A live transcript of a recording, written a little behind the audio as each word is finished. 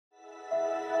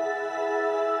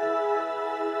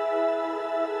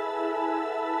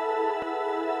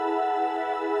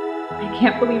I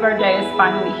can't believe our day is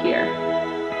finally here.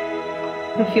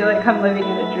 I feel like I'm living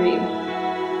in a dream.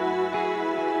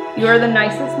 You are the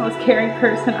nicest, most caring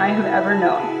person I have ever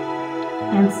known.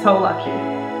 I'm so lucky.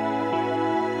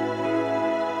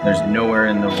 There's nowhere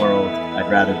in the world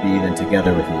I'd rather be than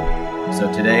together with you.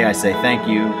 So today I say thank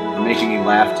you for making me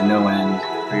laugh to no end,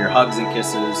 for your hugs and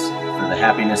kisses, for the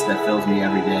happiness that fills me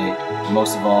every day, and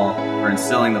most of all, for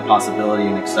instilling the possibility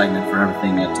and excitement for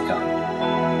everything yet to come.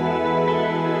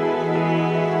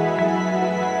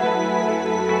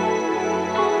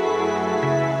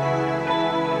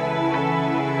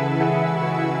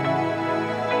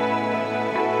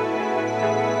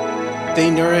 They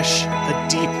nourish a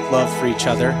deep love for each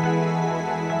other.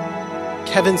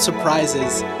 Kevin's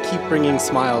surprises keep bringing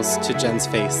smiles to Jen's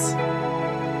face.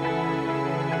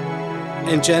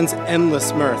 And Jen's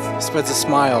endless mirth spreads a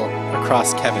smile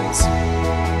across Kevin's.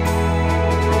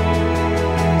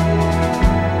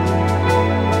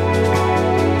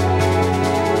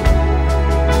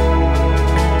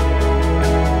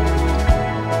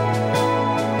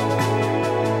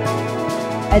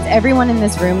 As everyone in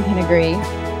this room can agree,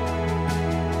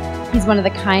 he's one of the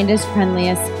kindest,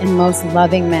 friendliest, and most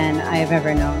loving men I have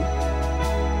ever known.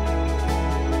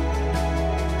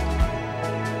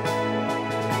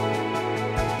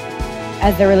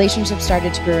 As the relationship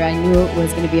started to grow, I knew it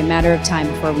was going to be a matter of time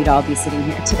before we'd all be sitting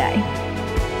here today.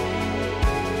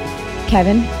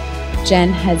 Kevin,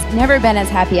 Jen has never been as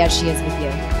happy as she is with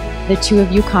you. The two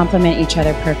of you complement each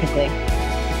other perfectly.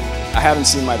 I haven't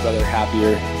seen my brother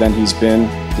happier than he's been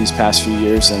these past few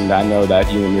years, and I know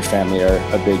that you and your family are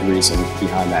a big reason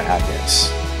behind that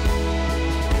happiness.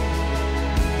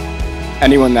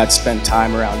 Anyone that's spent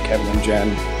time around Kevin and Jen,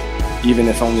 even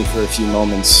if only for a few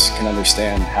moments, can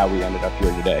understand how we ended up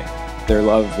here today. Their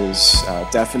love is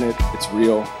definite, it's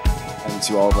real, and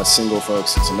to all of us single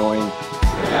folks, it's annoying.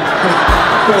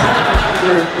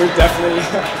 we're definitely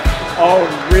all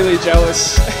really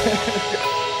jealous.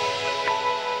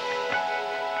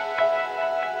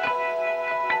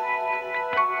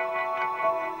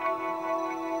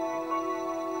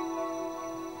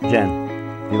 Jen,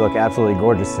 you look absolutely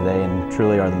gorgeous today and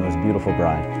truly are the most beautiful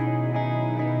bride.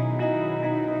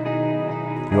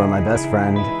 You are my best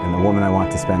friend and the woman I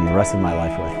want to spend the rest of my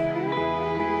life with.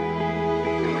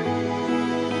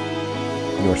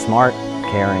 You are smart,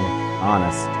 caring,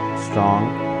 honest,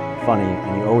 strong, funny,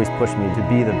 and you always push me to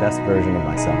be the best version of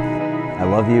myself. I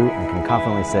love you and can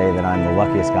confidently say that I'm the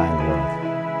luckiest guy in the world.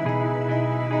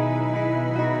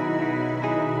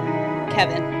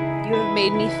 Kevin, you have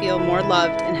made me feel more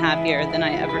loved and happier than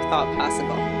I ever thought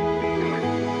possible.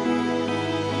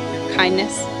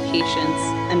 Kindness, patience,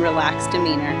 and relaxed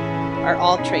demeanor are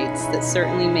all traits that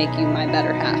certainly make you my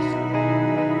better half.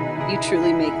 You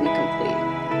truly make me complete.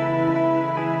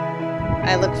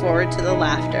 I look forward to the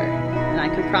laughter, and I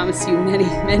can promise you many,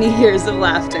 many years of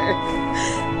laughter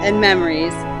and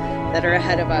memories that are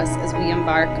ahead of us as we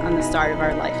embark on the start of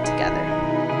our life together.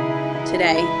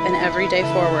 Today and every day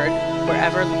forward,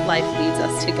 wherever life leads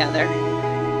us together,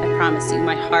 I promise you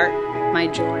my heart, my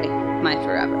joy, my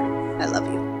forever. I love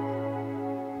you.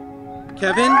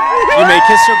 Kevin, you may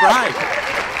kiss your bride.